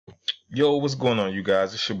Yo, what's going on, you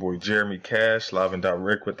guys? It's your boy Jeremy Cash, live and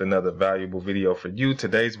direct with another valuable video for you.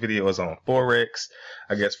 Today's video is on Forex.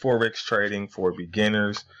 I guess Forex trading for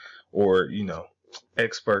beginners or,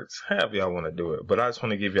 experts, however y'all want to do it. But I just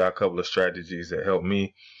want to give y'all a couple of strategies that help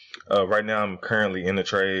me. Right now, I'm currently in the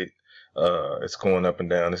trade. It's going up and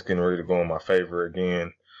down. It's getting ready to go in my favor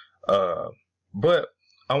again. But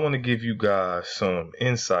I want to give you guys some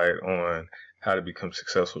insight on how to become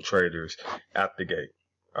successful traders out the gate.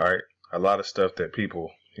 All right. A lot of stuff that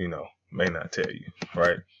people, may not tell you,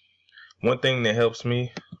 right? One thing that helps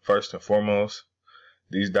me, first and foremost,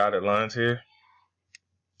 these dotted lines here,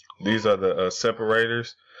 these are the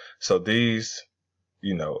separators. So these,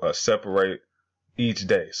 separate each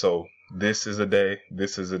day. So this is a day,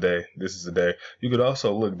 this is a day, this is a day. You could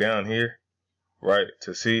also look down here, right,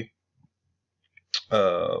 to see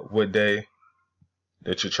what day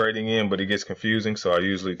that you're trading in, but it gets confusing. So I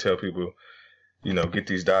usually tell people, get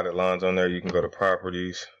these dotted lines on there. You can go to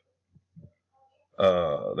properties.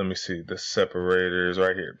 Let me see the separators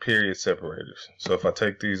right here, period separators. So if I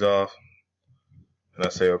take these off and I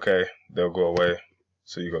say, okay, they'll go away.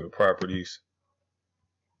 So you go to properties,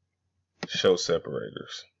 show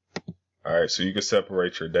separators. All right. So you can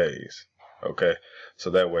separate your days. Okay. So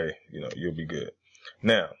that way, you'll be good.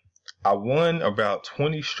 Now, I won about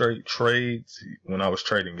 20 straight trades when I was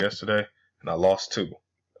trading yesterday, and I lost 2.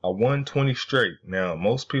 I won 20 straight. Now,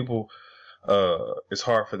 most people, it's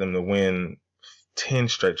hard for them to win 10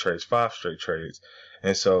 straight trades, 5 straight trades.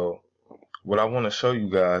 And so what I want to show you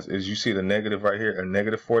guys is, you see the negative right here, a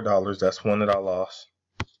negative $4. That's one that I lost.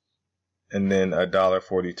 And then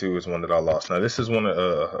 $1.42 is one that I lost. Now, this is one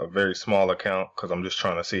a very small account because I'm just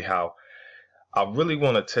trying to see how I really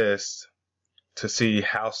want to test to see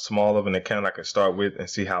how small of an account I can start with and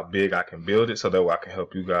see how big I can build it, so that way I can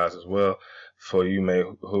help you guys as well. For you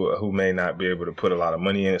who may not be able to put a lot of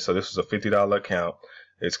money in it. So this is a $50 account.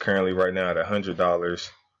 It's currently right now at $100,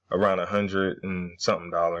 around $100 and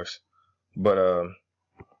something dollars. But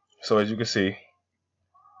so as you can see,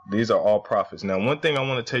 these are all profits. Now, one thing I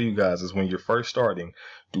want to tell you guys is, when you're first starting,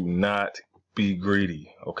 do not be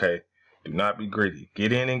greedy. Okay, do not be greedy.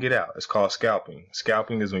 Get in and get out. It's called scalping.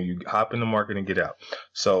 Scalping is when you hop in the market and get out.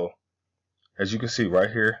 So as you can see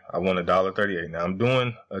right here, I won $1.38. Now I'm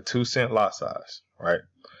doing a 2-cent lot size, right?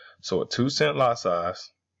 So a 2-cent lot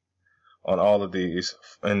size on all of these,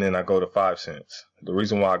 and then I go to 5 cents. The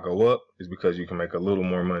reason why I go up is because you can make a little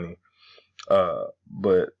more money.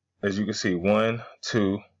 But as you can see, 1,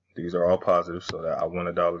 2, these are all positive, so that I won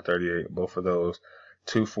 $1.38. Both of those,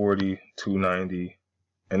 240, 290,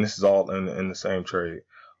 and this is all in the same trade.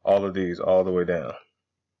 All of these all the way down.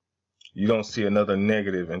 You don't see another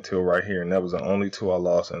negative until right here, and that was the only 2 I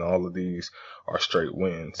lost, and all of these are straight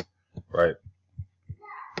wins, right?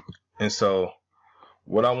 And so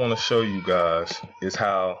what I want to show you guys is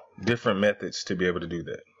how different methods to be able to do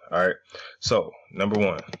that. All right. So number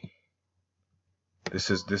 1, this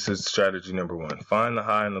is strategy number 1. Find the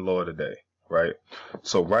high and the low of the day, right?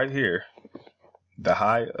 So right here, the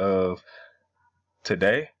high of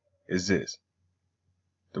today is this.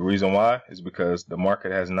 The reason why is because the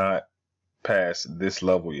market has not past this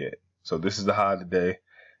level yet. So this is the high of the day,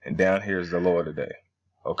 and down here is the low of the day.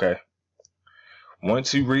 Okay.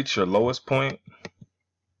 Once you reach your lowest point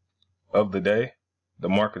of the day, the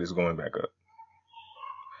market is going back up.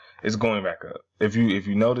 It's going back up. If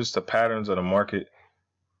you notice the patterns of the market,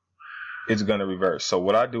 it's going to reverse. So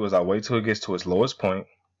what I do is I wait till it gets to its lowest point,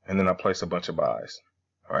 and then I place a bunch of buys.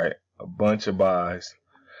 All right, a bunch of buys,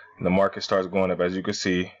 and the market starts going up. As you can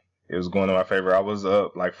see, it was going in my favor. I was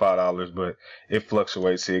up like $5, but it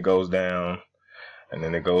fluctuates. See, it goes down and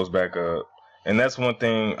then it goes back up. And that's one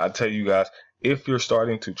thing I tell you guys. If you're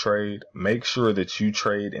starting to trade, make sure that you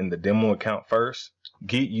trade in the demo account first.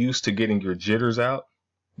 Get used to getting your jitters out,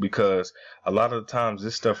 because a lot of the times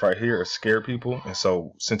this stuff right here is scare people. And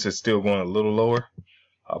so since it's still going a little lower,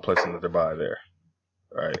 I'll place another buy there.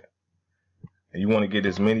 All right. And you want to get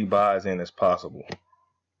as many buys in as possible,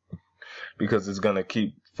 because it's going to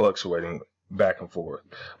keep fluctuating back and forth.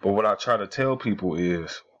 But what I try to tell people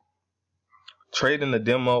is, trade in the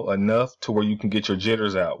demo enough to where you can get your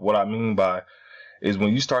jitters out. What I mean by is,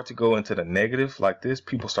 when you start to go into the negative like this,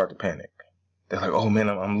 people start to panic. They're like, oh man,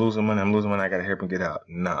 I'm losing money. I got to help them get out.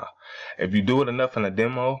 Nah. If you do it enough in a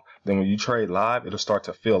demo, then when you trade live, it'll start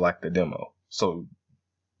to feel like the demo. So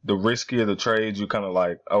the riskier the trades, you kind of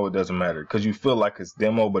like, oh, it doesn't matter, because you feel like it's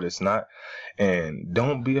demo, but it's not. And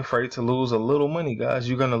don't be afraid to lose a little money, guys.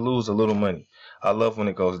 You're going to lose a little money. I love when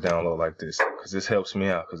it goes down low like this, because this helps me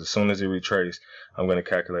out, because as soon as it retraces, I'm going to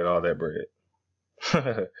calculate all that bread.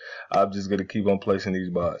 I'm just gonna keep on placing these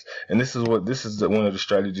buys. And this is one of the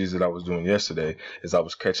strategies that I was doing yesterday, is I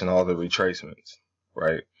was catching all the retracements,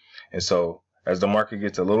 right? And so as the market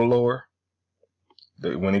gets a little lower,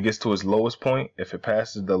 when it gets to its lowest point, if it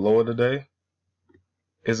passes the low of the day,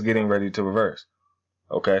 it's getting ready to reverse.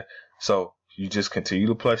 Okay, so you just continue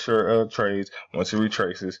to place your trades. Once it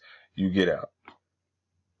retraces, you get out.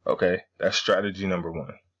 Okay, that's strategy number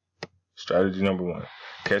one. Strategy number one,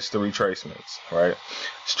 catch the retracements, right?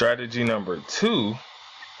 Strategy number two,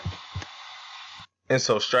 and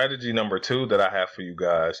so strategy number two that I have for you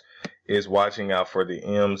guys is watching out for the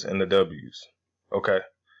M's and the W's. Okay,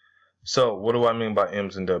 so what do I mean by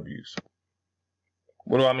M's and W's?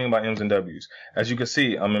 What do I mean by M's and W's? As you can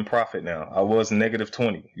see, I'm in profit now. I was negative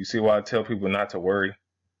 20. You see why I tell people not to worry?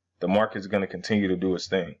 The market's going to continue to do its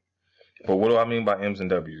thing. But what do I mean by M's and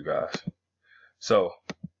W's, guys? So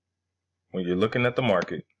when you're looking at the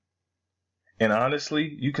market, and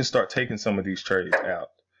honestly, you can start taking some of these trades out,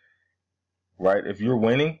 right? If you're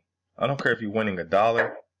winning, I don't care if you're winning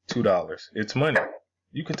 $1, $2, it's money.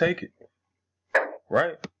 You can take it,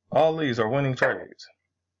 right? All these are winning trades.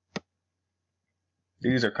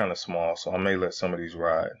 These are kind of small, so I may let some of these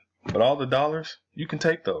ride. But all the dollars, you can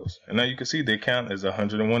take those. And now you can see the account is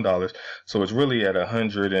 $101. So it's really at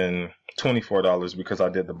 $124 because I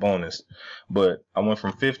did the bonus. But I went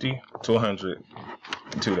from 50 to 100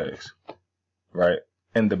 in 2 days, right?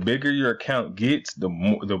 And the bigger your account gets, the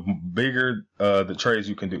bigger the trades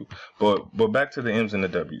you can do. But back to the M's and the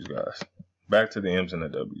W's, guys. Back to the M's and the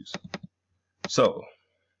W's. So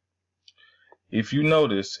if you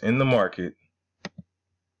notice in the market,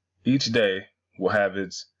 each day will have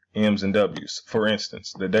its M's and W's. For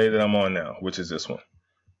instance, the day that I'm on now, which is this one,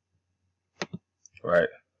 right?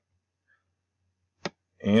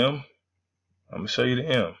 M, I'm going to show you the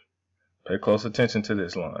M. Pay close attention to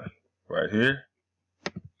this line. Right here.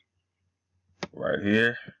 Right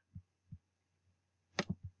here.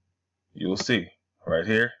 You'll see. Right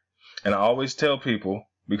here. And I always tell people,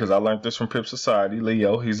 because I learned this from Pip Society,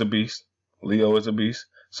 Leo, he's a beast. Leo is a beast.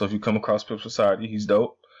 So if you come across Pip Society, he's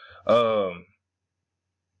dope.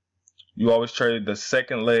 You always trade the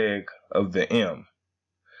second leg of the M.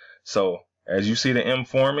 So as you see the M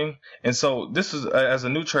forming, and so this is, as a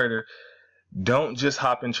new trader, don't just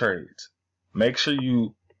hop in trades. Make sure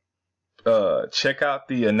you check out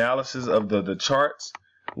the analysis of the charts.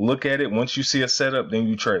 Look at it. Once you see a setup, then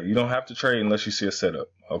you trade. You don't have to trade unless you see a setup.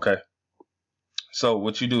 Okay. So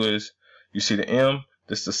what you do is, you see the M.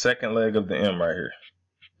 This is the second leg of the M right here.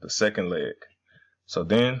 The second leg. So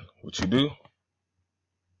then what you do,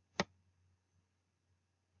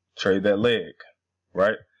 trade that leg,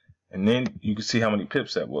 right? And then you can see how many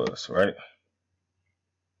pips that was, right?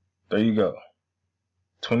 There you go.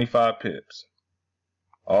 25 pips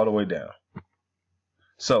all the way down.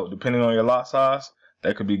 So depending on your lot size,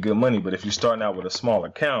 that could be good money. But if you're starting out with a small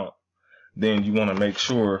account, then you want to make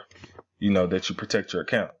sure, you know, that you protect your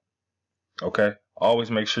account. Okay? Always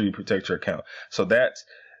make sure you protect your account. So that's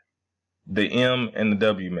the M and the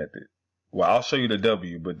W method. Well, I'll show you the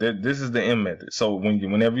W, but this is the M method. So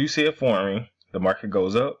whenever you see it forming, the market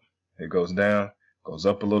goes up, it goes down, goes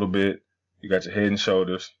up a little bit. You got your head and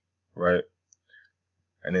shoulders, right?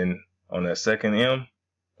 And then on that second M,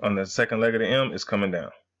 on the second leg of the M, it's coming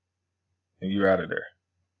down. And you're out of there.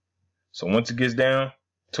 So once it gets down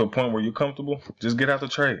to a point where you're comfortable, just get out the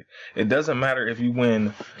trade. It doesn't matter if you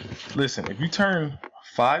win. Listen, if you turn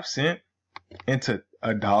 5 cents into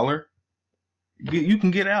 $1, you can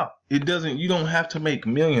get out. You don't have to make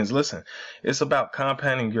millions. Listen, it's about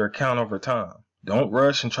compounding your account over time. Don't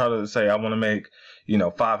rush and try to say, I want to make,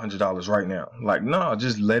 $500 right now. Like, no,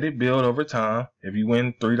 just let it build over time. If you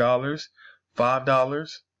win $3,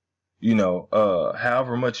 $5,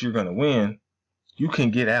 however much you're going to win, you can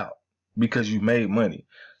get out because you made money.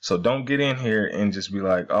 So don't get in here and just be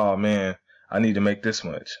like, oh man, I need to make this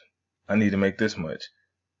much. I need to make this much.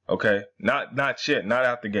 Okay. Not yet. Not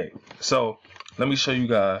out the gate. So let me show you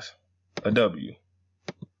guys a W.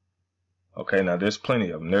 Okay. Now there's plenty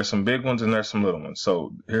of them. There's some big ones and there's some little ones.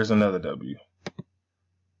 So here's another W.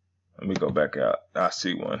 Let me go back out. I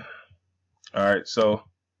see one. All right. So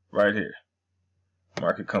right here,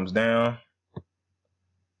 market comes down.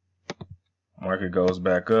 Market goes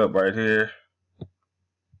back up right here.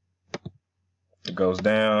 It goes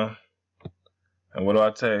down. And what do I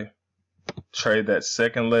tell you? Trade that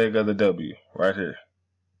second leg of the W right here.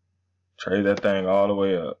 Trade that thing all the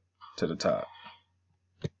way up to the top.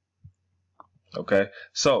 Okay.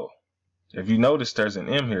 So if you notice, there's an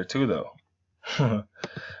M here too, though.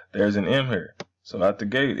 There's an M here. So at the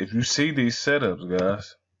gate, if you see these setups,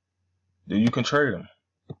 guys, then you can trade them.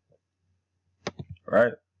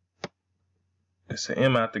 right? It's an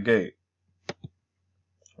M out the gate,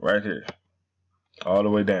 right here, all the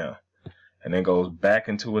way down, and then goes back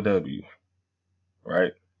into a W,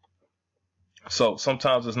 right? So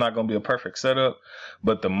sometimes it's not going to be a perfect setup,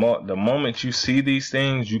 but the moment you see these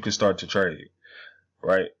things, you can start to trade,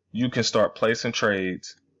 right? You can start placing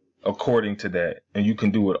trades according to that, and you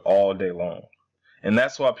can do it all day long. And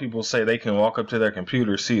that's why people say they can walk up to their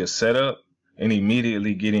computer, see a setup, and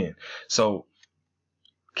immediately get in. So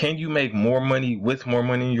can you make more money with more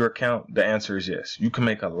money in your account? The answer is yes. You can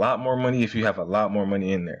make a lot more money if you have a lot more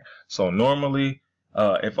money in there. So normally,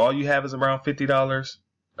 if all you have is around $50,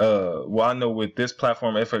 well, I know with this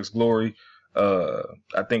platform, FX Glory,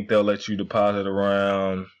 I think they'll let you deposit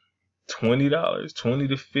around $20, $20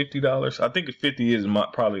 to $50. I think 50 is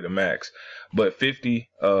probably the max, but 50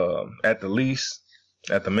 at the least,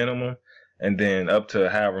 at the minimum, and then up to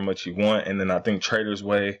however much you want. And then I think Trader's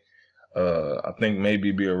Way, I think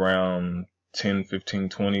maybe be around $10, $15,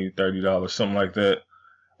 $20, $30, something like that,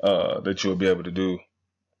 that you'll be able to do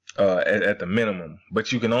at the minimum.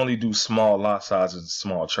 But you can only do small lot sizes,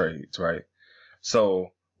 small trades, right? So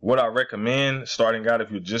what I recommend starting out, if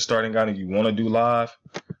you're just starting out and you want to do live,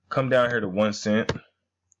 come down here to 1 cent,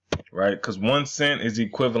 right? Because 1 cent is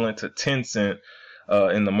equivalent to 10 cent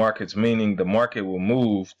in the markets, meaning the market will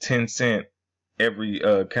move 10 cent every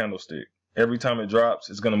candlestick. Every time it drops,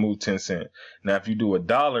 it's going to move 10 cent. Now, if you do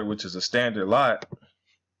 $1, which is a standard lot,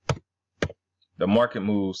 the market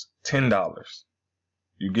moves $10.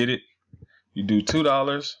 You get it? You do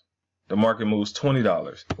 $2, the market moves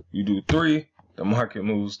 $20. You do 3, the market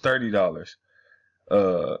moves $30.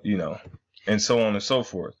 You know, and so on and so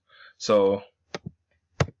forth. So,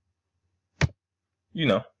 you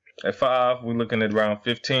know, at 5, we're looking at around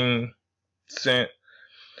 15 cent.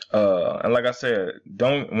 And like I said,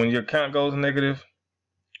 when your account goes negative,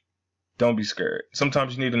 don't be scared.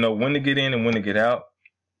 Sometimes you need to know when to get in and when to get out.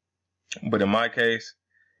 But in my case,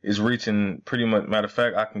 it's reaching pretty much, matter of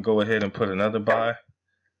fact, I can go ahead and put another buy,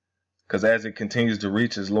 because as it continues to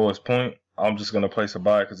reach its lowest point, I'm just going to place a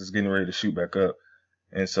buy because it's getting ready to shoot back up.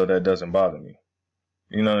 And so that doesn't bother me.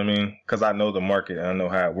 You know what I mean? Because I know the market and I know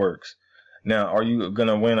how it works. Now, are you going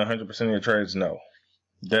to win 100% of your trades? No.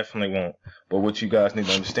 Definitely won't. But what you guys need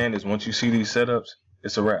to understand is once you see these setups,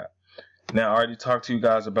 it's a wrap. Now, I already talked to you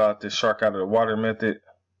guys about this shark out of the water method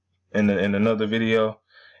in another video.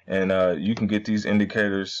 And you can get these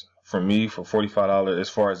indicators from me for $45 as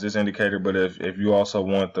far as this indicator. But if you also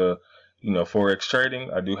want the, you know, Forex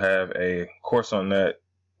trading, I do have a course on that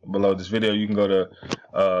below this video. You can go to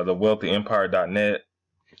thewealthyempire.net,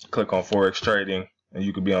 click on Forex trading, and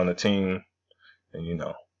you could be on the team. And, you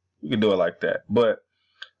know, you can do it like that. But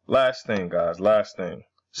last thing, guys, last thing.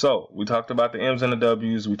 So we talked about the M's and the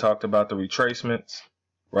W's. We talked about the retracements,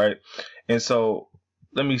 right? And so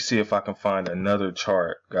let me see if I can find another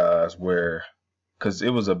chart, guys, where, because it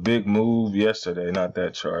was a big move yesterday, not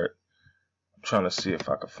that chart. I'm trying to see if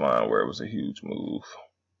I can find where it was a huge move.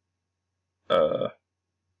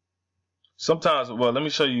 Sometimes, well, let me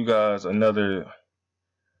show you guys another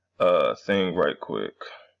thing right quick,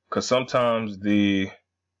 because sometimes the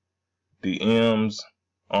M's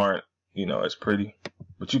aren't, you know, as pretty,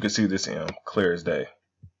 but you can see this M clear as day.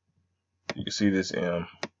 You can see this M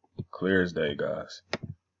clear as day, guys.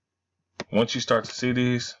 Once you start to see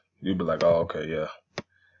these, you'll be like, oh, okay, yeah,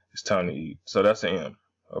 it's time to eat. So that's an M,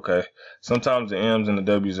 okay? Sometimes the M's and the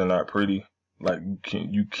W's are not pretty. Like,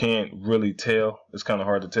 you can't really tell. It's kind of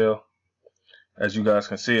hard to tell. As you guys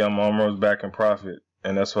can see, I'm almost back in profit.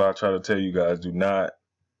 And that's why I try to tell you guys, do not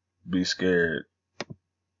be scared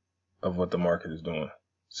of what the market is doing.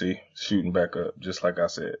 See, shooting back up, just like I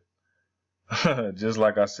said. Just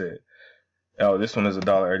like I said. Oh, this one is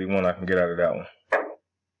 $1.81. I can get out of that one.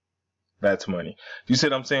 That's money. You see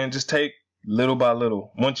what I'm saying? Just take little by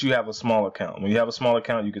little. Once you have a small account. When you have a small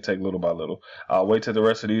account, you can take little by little. I'll wait till the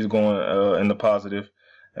rest of these going in the positive,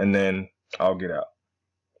 and then I'll get out.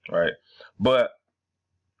 Right? But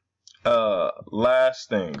last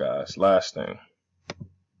thing, guys. Last thing.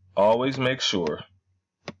 Always make sure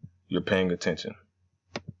you're paying attention.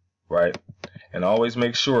 Right? And always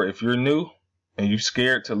make sure if you're new and you're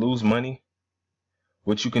scared to lose money,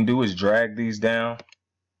 what you can do is drag these down,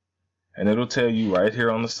 and it'll tell you right here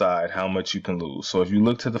on the side how much you can lose. So if you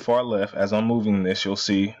look to the far left, as I'm moving this, you'll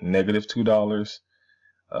see negative $2,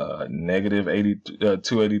 negative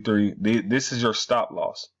 283. This is your stop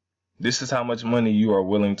loss. This is how much money you are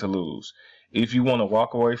willing to lose. If you want to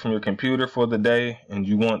walk away from your computer for the day and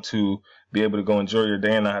you want to be able to go enjoy your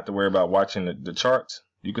day and not have to worry about watching the charts,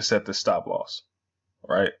 you can set the stop loss,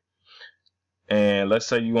 right? and let's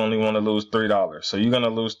say you only want to lose $3. So you're going to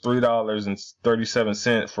lose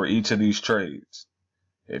 $3.37 for each of these trades.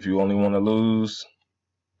 If you only want to lose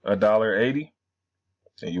 $1.80,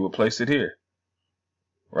 then you would place it here,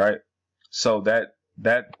 right? So that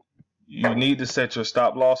you need to set your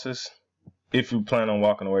stop losses if you plan on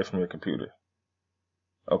walking away from your computer.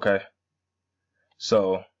 Okay.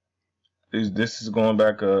 So this is going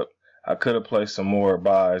back up. I could have placed some more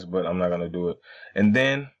buys, but I'm not going to do it. And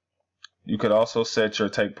then you could also set your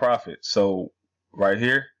take profit. So right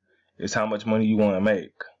here is how much money you want to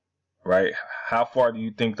make, right? How far do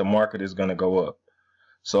you think the market is going to go up?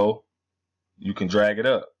 So you can drag it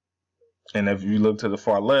up. And if you look to the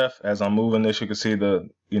far left, as I'm moving this, you can see the,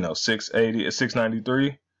 680,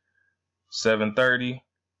 693, 730.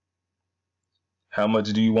 How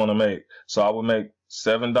much do you want to make? So I would make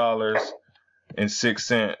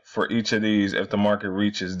 $7.06 for each of these if the market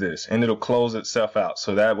reaches this, and it'll close itself out.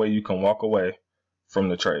 So that way you can walk away from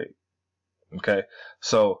the trade. Okay.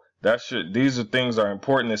 So these are things that are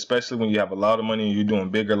important, especially when you have a lot of money and you're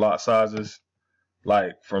doing bigger lot sizes.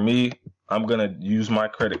 Like for me, I'm going to use my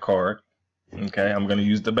credit card. Okay. I'm going to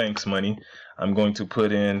use the bank's money. I'm going to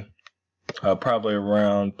put in probably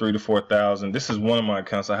around 3,000 to 4,000. This is one of my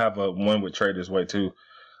accounts. I have one with Traders Way too.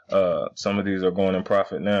 Some of these are going in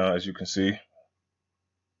profit now, as you can see.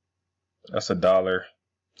 That's $1.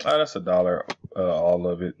 Oh, that's $1. All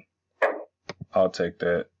of it. I'll take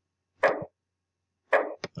that.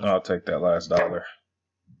 I'll take that last $1.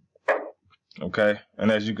 Okay.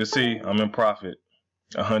 And as you can see, I'm in profit,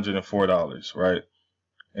 $104, right?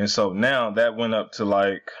 And so now that went up to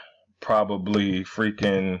like probably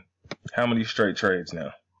freaking how many straight trades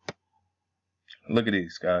now? Look at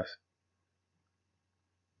these, guys.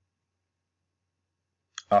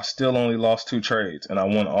 I still only lost 2 trades, and I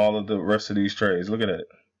won all of the rest of these trades. Look at that.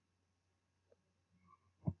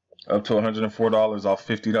 Up to $104 off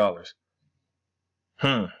 $50.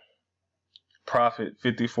 Profit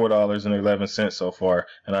 $54.11 so far,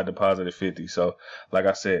 and I deposited 50. So, like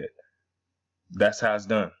I said, that's how it's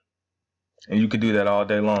done. And you can do that all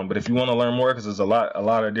day long. But if you want to learn more, because there's a lot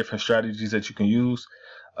of different strategies that you can use,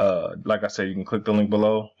 like I said, you can click the link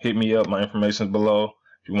below. Hit me up. My information is below.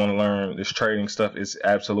 If you want to learn this trading stuff, it's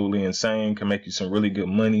absolutely insane. Can make you some really good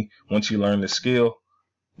money. Once you learn the skill,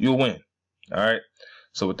 you'll win. All right.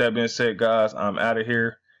 So with that being said, guys, I'm out of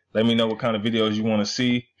here. Let me know what kind of videos you want to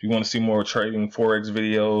see. If you want to see more trading Forex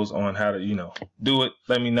videos on how to, do it,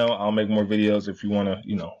 let me know. I'll make more videos. If you want to,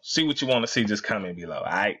 see what you want to see, just comment below. All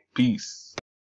right. Peace.